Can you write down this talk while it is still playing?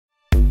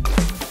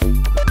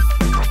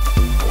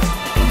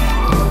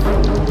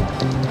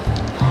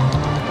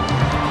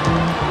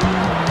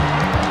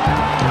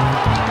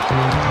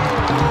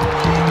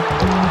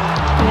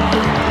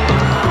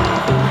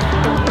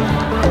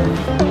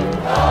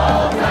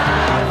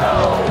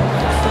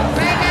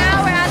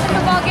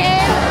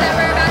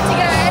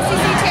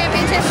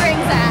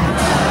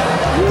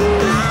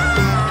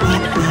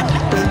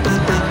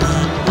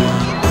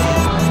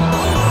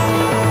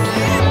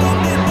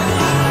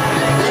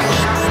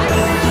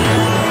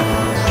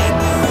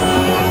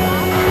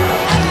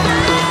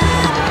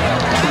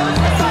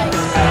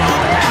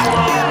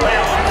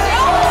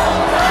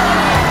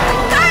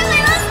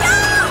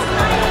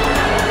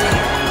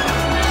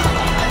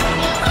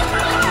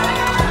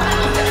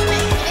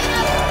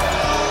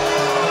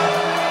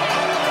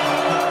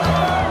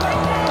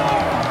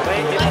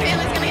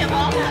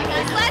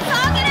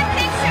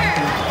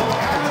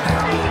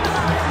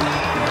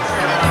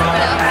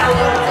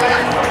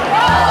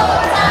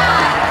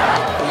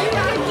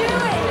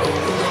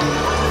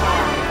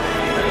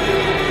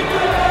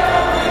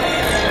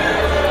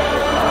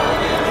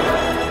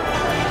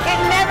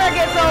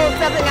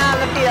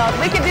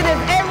We could do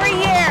this every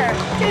year.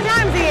 2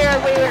 times a year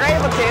we were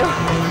able to.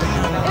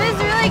 It was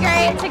really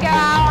great to go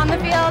out on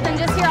the field and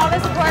just hear all the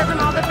support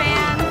from all the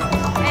fans,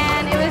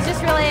 and it was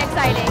just really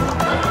exciting.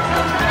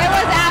 It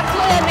was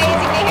absolutely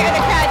amazing to hear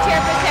the crowd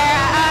cheer for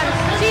Sarah.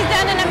 She's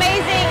done an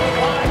amazing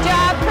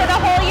job for the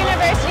whole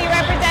university,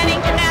 representing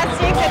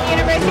gymnastics at the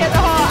university as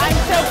a whole. I'm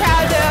so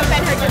proud to have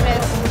been her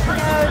gymnast. I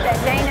know that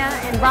Dana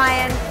and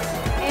Brian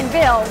and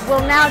Bill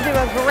will now do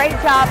a great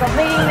job of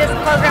leading this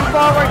program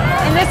forward,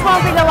 and this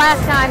won't be the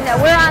last time that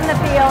we're on the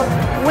field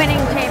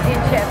winning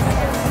championships.